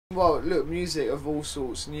Well, look, music of all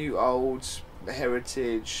sorts, new, old,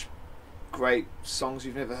 heritage, great songs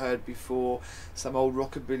you've never heard before, some old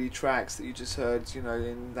rockabilly tracks that you just heard, you know,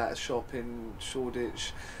 in that shop in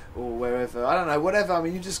Shoreditch or wherever. I don't know, whatever. I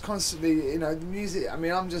mean, you just constantly, you know, the music. I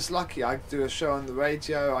mean, I'm just lucky. I do a show on the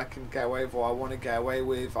radio. I can get away with what I want to get away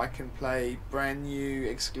with. I can play brand new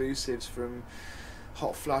exclusives from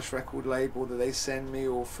Hot Flush record label that they send me,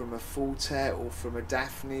 or from a Full Tet, or from a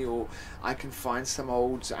Daphne, or I can find some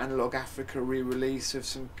old Analog Africa re-release of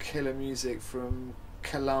some killer music from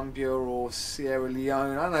Colombia or Sierra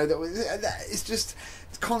Leone. I don't know, it's just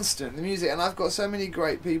constant, the music. And I've got so many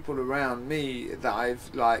great people around me that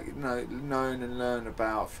I've like known and learned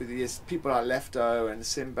about through the years. People like LeFtO and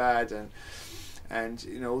Sinbad and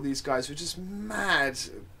you know, all these guys who are just mad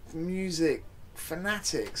music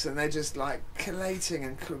fanatics, and they're just like collating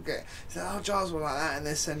and get, oh, Giles will like that, and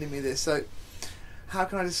they're sending me this. So how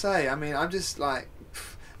can I just say, I mean, I'm just like,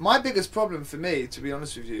 my biggest problem for me, to be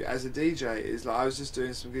honest with you, as a DJ, is like I was just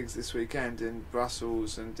doing some gigs this weekend in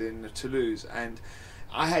Brussels and in Toulouse, and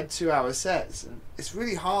I had 2-hour sets, and it's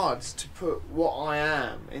really hard to put what I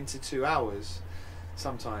am into 2 hours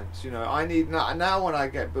sometimes. You know, I need now when I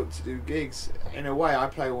get booked to do gigs, in a way I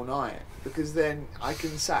play all night, because then I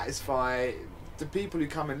can satisfy the people who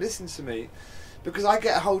come and listen to me, because I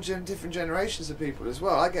get a whole different generations of people as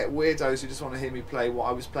well. I get weirdos who just want to hear me play what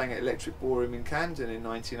I was playing at Electric Ballroom in Camden in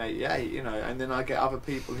 1988, you know, and then I get other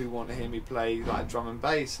people who want to hear me play like drum and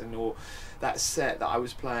bass, and or that set that I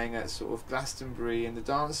was playing at sort of Glastonbury in the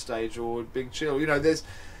dance stage, or Big Chill. You know, there's,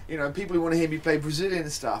 you know, people who want to hear me play Brazilian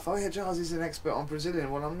stuff. Oh yeah, Giles is an expert on Brazilian.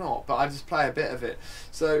 Well, I'm not, but I just play a bit of it.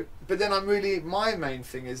 So, but then I'm really, my main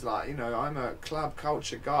thing is like, you know, I'm a club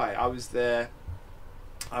culture guy. I was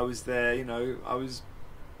there, you know, I was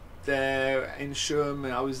there in Shum,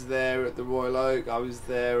 I was there at the Royal Oak, I was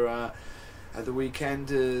there at the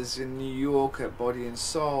Weekenders in New York at Body and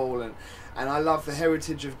Soul, and I love the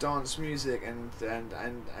heritage of dance music, and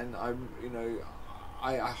I'm, you know,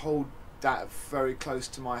 I hold that very close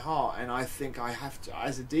to my heart, and I think I have to,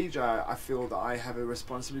 as a DJ, I feel that I have a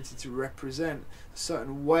responsibility to represent a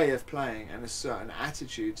certain way of playing and a certain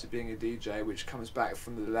attitude to being a DJ, which comes back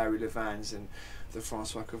from the Larry Levans and the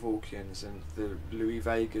Francois Kevorkians and the Louis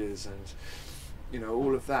Vegas, and you know,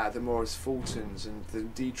 all of that, the Maurice Fultons and the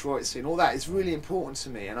Detroit scene. All that is really important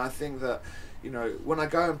to me, and I think that, you know, when I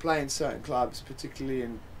go and play in certain clubs, particularly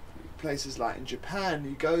in places like in Japan,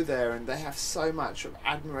 you go there and they have so much of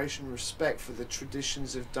admiration and respect for the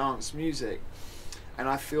traditions of dance music, and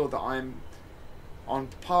I feel that I'm on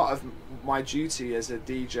part of my duty as a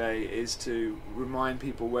DJ is to remind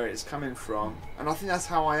people where it's coming from. And I think that's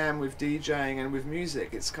how I am with DJing and with music.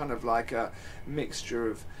 It's kind of like a mixture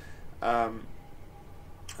of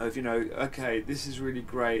you know, okay, this is really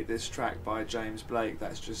great, this track by James Blake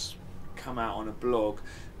that's just come out on a blog,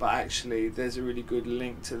 but actually there's a really good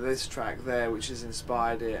link to this track there which has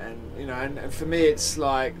inspired it, and you know, and for me it's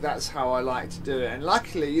like, that's how I like to do it. And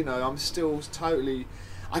luckily, you know, I'm still totally,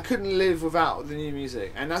 I couldn't live without the new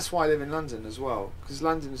music, and that's why I live in London as well, because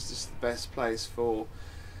London is just the best place for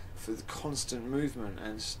the constant movement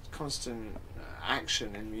and constant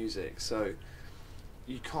action in music. So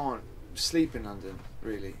you can't sleep in London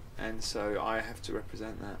really, and so I have to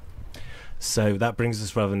represent that. So that brings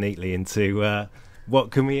us rather neatly into what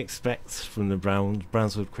can we expect from the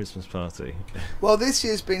Brownswood Christmas Party? Well, this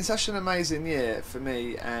year's been such an amazing year for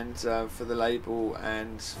me, and for the label,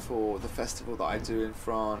 and for the festival that I do in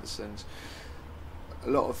France, and a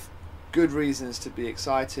lot of good reasons to be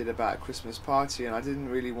excited about Christmas Party. And I didn't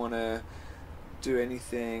really want to do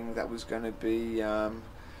anything that was going to be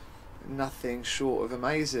nothing short of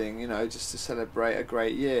amazing, you know, just to celebrate a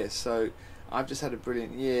great year. So I've just had a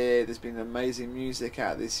brilliant year. There's been amazing music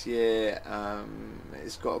out this year.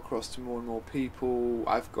 It's got across to more and more people.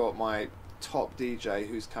 I've got my top DJ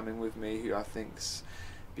who's coming with me, who I think's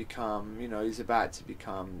become, you know, he's about to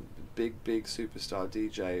become big superstar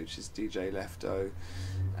DJ, which is DJ LeFtO.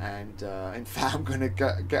 And in fact, I'm going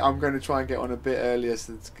to try and get on a bit earlier,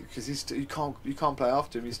 because you can't play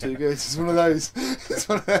after him. He's too good. It's one of those. It's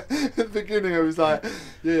one of at the beginning, I was like,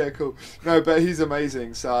 yeah, cool. No, but he's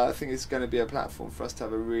amazing. So I think it's going to be a platform for us to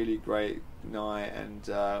have a really great night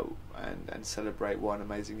and celebrate what an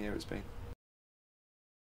amazing year it's been.